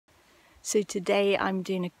So today I'm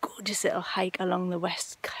doing a gorgeous little hike along the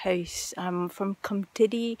west coast, from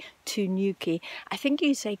Cwmtydu to Quay. I think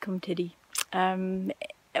you say Cwmtydu.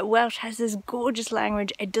 Welsh has this gorgeous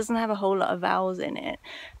language. It doesn't have a whole lot of vowels in it,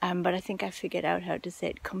 but I think I figured out how to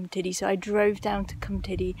say it, Cwmtydu. So I drove down to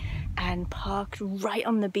Cwmtydu and parked right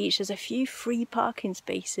on the beach. There's a few free parking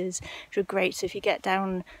spaces, which are great. So if you get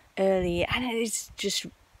down early, and it is just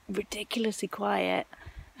ridiculously quiet,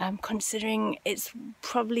 considering it's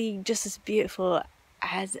probably just as beautiful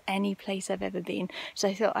as any place I've ever been. So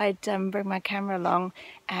I thought I'd bring my camera along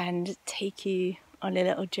and take you on a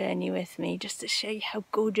little journey with me, just to show you how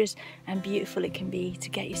gorgeous and beautiful it can be to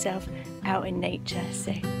get yourself out in nature.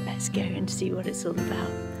 So let's go and see what it's all about.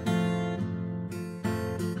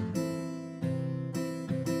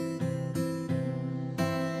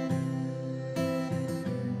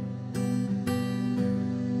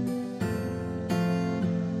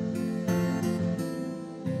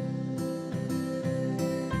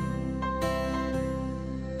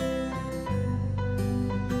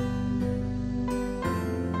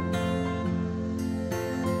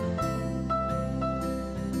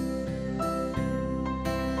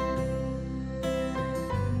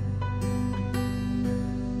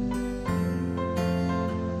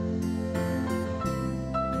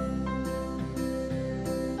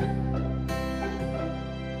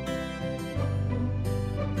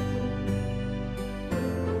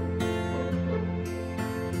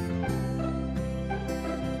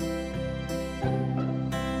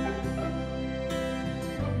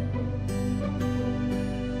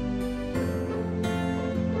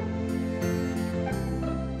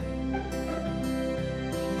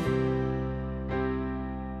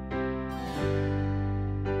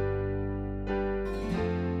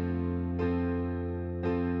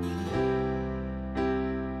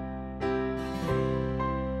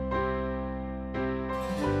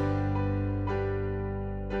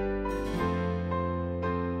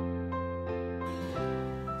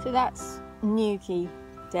 So that's Quay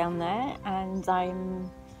down there, and I'm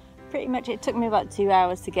pretty much, it took me about 2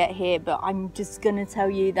 hours to get here, but I'm just going to tell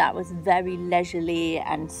you that was very leisurely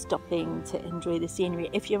and stopping to enjoy the scenery.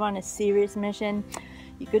 If you're on a serious mission,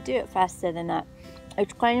 you could do it faster than that.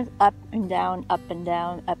 It's kind of up and down, up and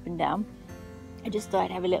down, up and down. I just thought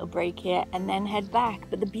I'd have a little break here and then head back.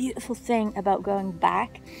 But the beautiful thing about going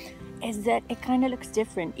back is that it kind of looks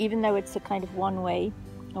different, even though it's a kind of one way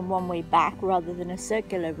and one way back rather than a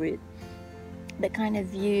circular route. The kind of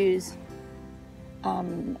views,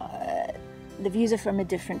 the views are from a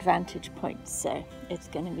different vantage point, so it's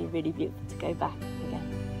going to be really beautiful to go back again.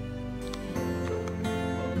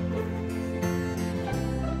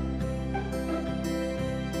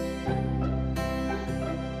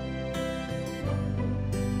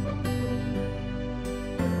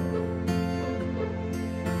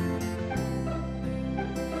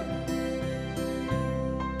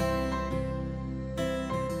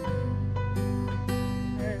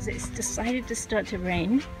 It's decided to start to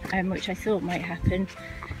rain, which I thought might happen.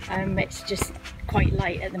 It's just quite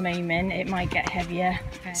light at the moment. It might get heavier.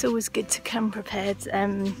 It's always good to come prepared,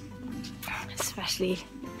 especially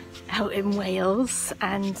out in Wales,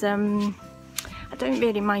 and I don't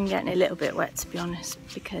really mind getting a little bit wet, to be honest,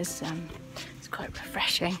 because it's quite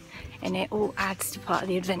refreshing and it all adds to part of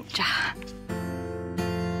the adventure.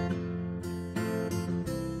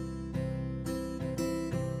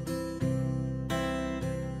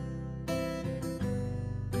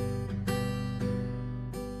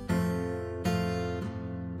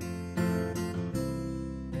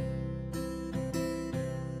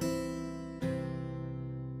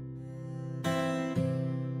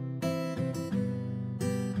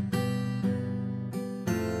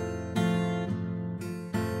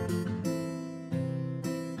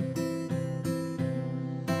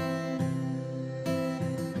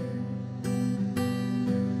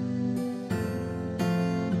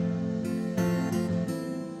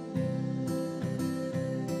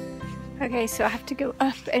 Okay, so I have to go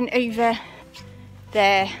up and over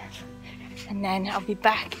there, and then I'll be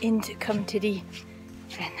back into Cwmtydu,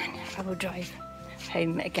 and then I will drive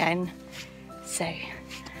home again. So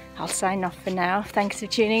I'll sign off for now. Thanks for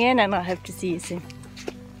tuning in, and I hope to see you soon.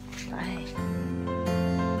 Bye.